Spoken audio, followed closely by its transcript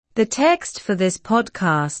The text for this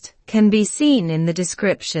podcast can be seen in the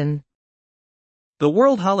description. The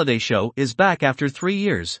World Holiday Show is back after 3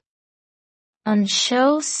 years. An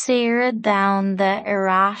seo saoire domhanda ar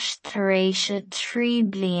ais tar éis 3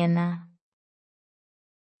 bliana.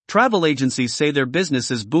 Travel agencies say their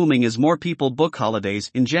business is booming as more people book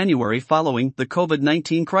holidays in January following the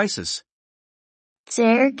COVID-19 crisis.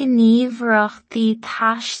 Deir gníomhaireachtaí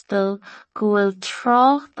taistil go bhfuil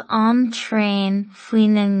trácht an-train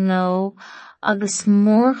faoin ngnó agus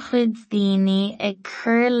mórchuid daoine ag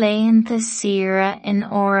cur léitheanta saoire in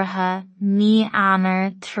áirithe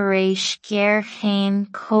mí-eanáir tar éis géarchéim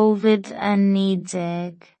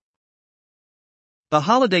COVID-19. The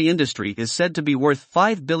holiday industry is said to be worth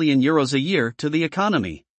 €5 billion a year to the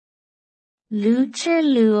economy. Lútear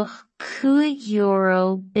luach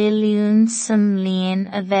 €5 billiún sa mbliain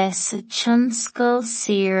a bheith sa tionscal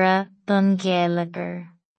saoire don Ghaeilgeoir.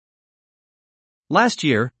 Last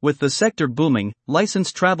year, with the sector booming,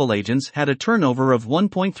 licensed travel agents had a turnover of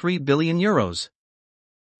 €1.3 billion.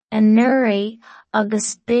 Anuraí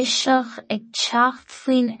agus baiseach ag teacht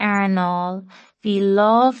faoin airneáil, bhí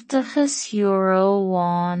láimhdeachas euro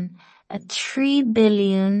amháin, a 3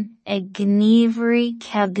 billiún ag gníomhairí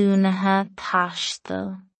ceadúnaithe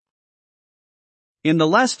taistil. In the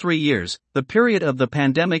last 3 years, the period of the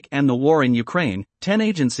pandemic and the war in Ukraine, 10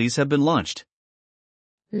 agencies have been launched.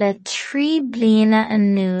 Le 3 bliana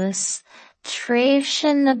anuas,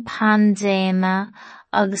 tréimhse na pandéime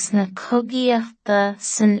agus na cogaíochta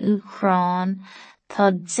san Ucráin,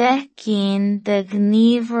 tá 10 de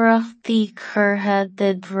gníomhaireachtaí curtha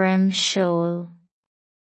de bhrim seoil.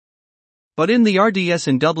 But in the RDS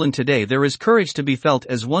in Dublin today there is courage to be felt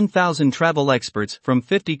as 1,000 travel experts from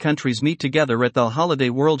 50 countries meet together at the Holiday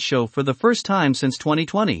World Show for the first time since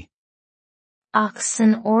 2020. Ach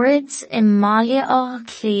san oiread I mbaile á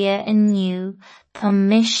clia inniu, tá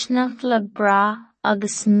misneach le bra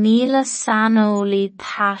agus míle sanolaí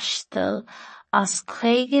taistil as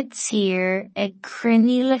 50 tír ag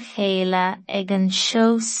cruinniú le chéile ag an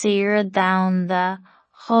seo saoire domhanda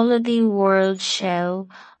Holiday World Show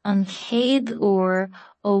an 1 uair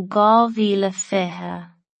ó 2020.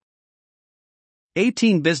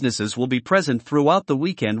 18 businesses will be present throughout the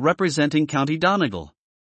weekend representing County Donegal.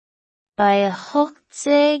 Ba a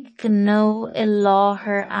 80 gnó I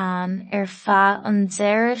láthair an ar feadh an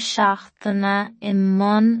deireadh seachtaine I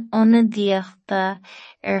mbun ionadaíochta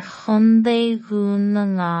ar chundaí dhún na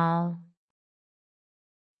ngáll.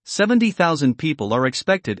 70,000 people are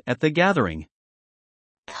expected at the gathering.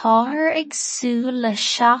 Táthar ag súil le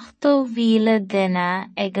 70,000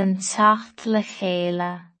 duine ag an teacht le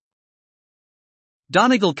chéile.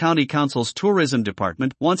 Donegal County Council's tourism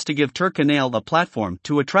department wants to give Tyrconnell a platform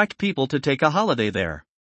to attract people to take a holiday there.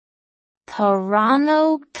 Tá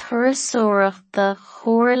ranóg turasóireachta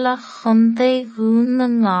chóir le chundaí dhún na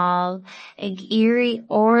ngáll ag iarraidh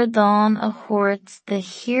ordáin a thabhairt de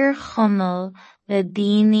thír chonaill le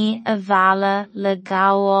daoine a bhealach le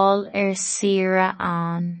gabháil ar saoire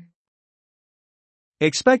ann.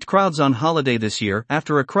 Expect crowds on holiday this year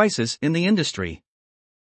after a crisis in the industry.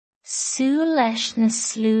 Súil leis na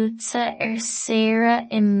slúite ar saoire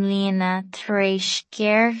I mbliana tar éis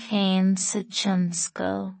géarchéim sa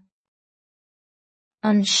tionscal.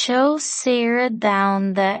 An seo saoire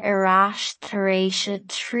domhanda ar ais tar éis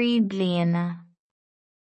 3 bliana.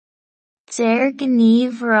 Deir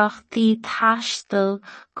gníomhaireachtaí taistil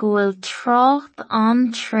go bhfuil trácht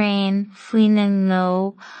an-train faoin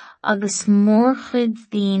ngnó agus mórchuid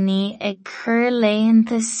daoine ag cur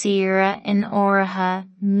léitheanta saoire in áirithe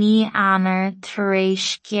mí-eanáir tar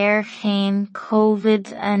éis géarchéim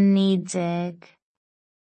COVID-19.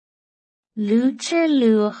 Lútear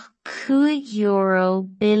luach €5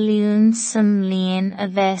 billiún sa mbliain a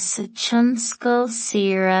bheith sa tionscal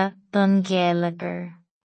saoire don Ghaeilgeoir.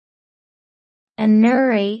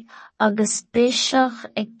 Anuraí agus baiseach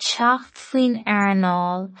ag teacht faoin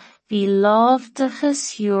airneáil, bhí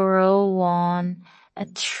láimhdeachas euro amháin, a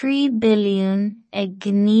 3 billiún ag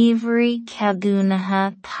gníomhairí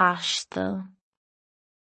ceadúnaithe taistil.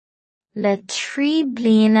 Le 3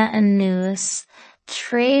 bliana anuas,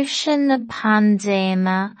 tréimhse na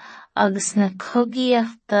pandéime agus na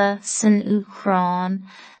cogaíochta san Ucráin,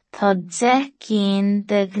 tá 10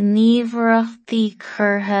 de gníomhaireachtaí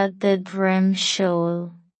curtha de bhrim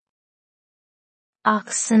seoil.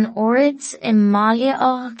 Ach san oiread I mbaile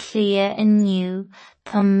á clia inniu,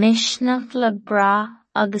 tá misneach le bra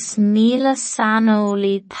agus míle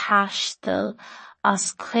sanolaí taistil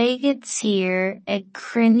as 50 tír ag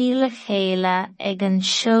cruinniú le chéile ag an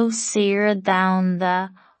seo saoire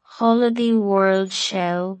domhanda Holiday World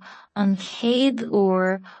Show an chéad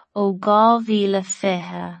uair ó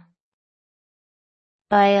 2020.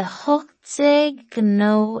 Ba a 18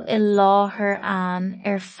 i láthair an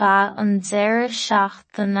feadh an deireadh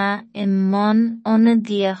seachtaine I mbun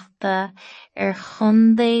ionadaíochta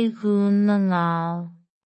Chondae Mhún na nGall.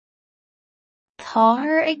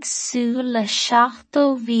 Táthar ag súil le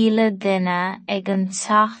 7,000 duine ag an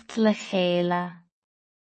teacht le chéile.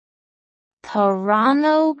 Tá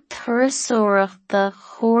ranóg turasóireachta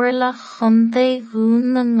chomhairle Chondae Mhún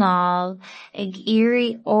na nGall ag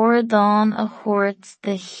iarraidh ordáin a thabhairt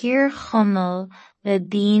de thír-chonaill le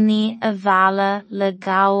daoine a bhaile le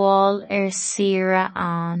gabháil saoire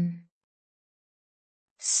ann.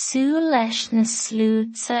 Súil leis na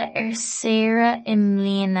slúite saoire I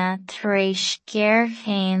mbliana tar éis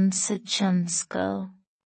géarchéim sa tionscal.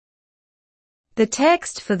 The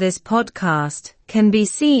text for this podcast can be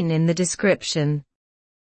seen in the description.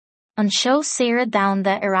 An seo saoire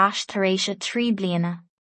domhanda ar ais tar éis 3 bliana.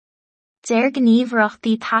 Deir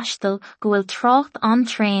gníomhaireachtaí taistil go bhfuil trácht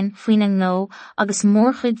an-tréin faoin an ngó agus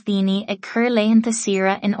mórchuid daoine ag cur léitheanta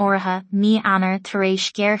saoire in áirithe mí-eanar tar éis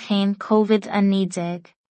géarchéim COVID-19.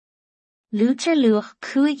 Lútear luach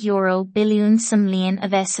 €5 billiún sa mbliain a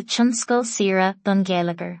bheith sa tionscal saoire don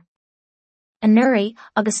Ghaeilgear. Anuraí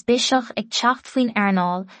agus beiseach ag teacht faoin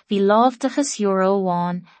airneáil bhí láimhdeachas euro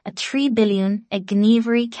amháin a 3 billiún ag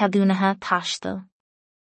gníomhairí ceadúnatha taistil.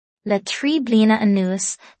 Le 3 bliana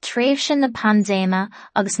anuas, tréimh sin na pandéime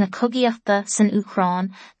agus na cogaíochta san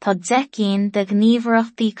Ucráin tá 10 de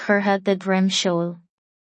gníomhaireachtaí curtha de gréimseoil.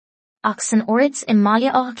 Ach san oiread I mbaile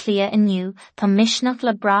á clia inniu tá misneach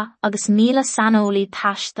le brath agus 1,000 sanolaí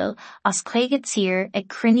taistil as 50 tír ag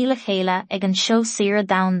cruinniú le chéile ag an seo saoire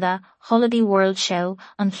domhanda Holiday World Show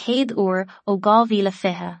an chéad uair ó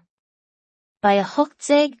 2020. Ba a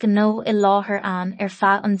 18 i láthair an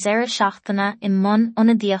feadh an deireadh seachtaine I mbun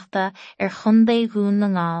ionadaíochta Chondae Mhún na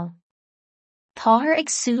nGall. Táthar ag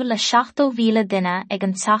súil le 7,000 duine ag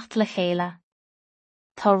an teacht le chéile.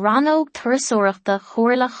 Tá ranóg turasóireachta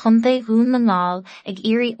chomhairle Chondae Mhún na nGall ag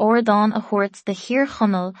iarraidh ordáin a thabhairt de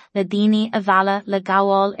thír-chonaill le daoine a bhaile le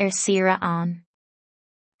gabháil saoire ann.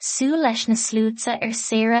 Súil leis na slúite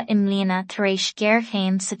saoire I mbliana tar éis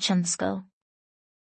géarchéim sa tionscal.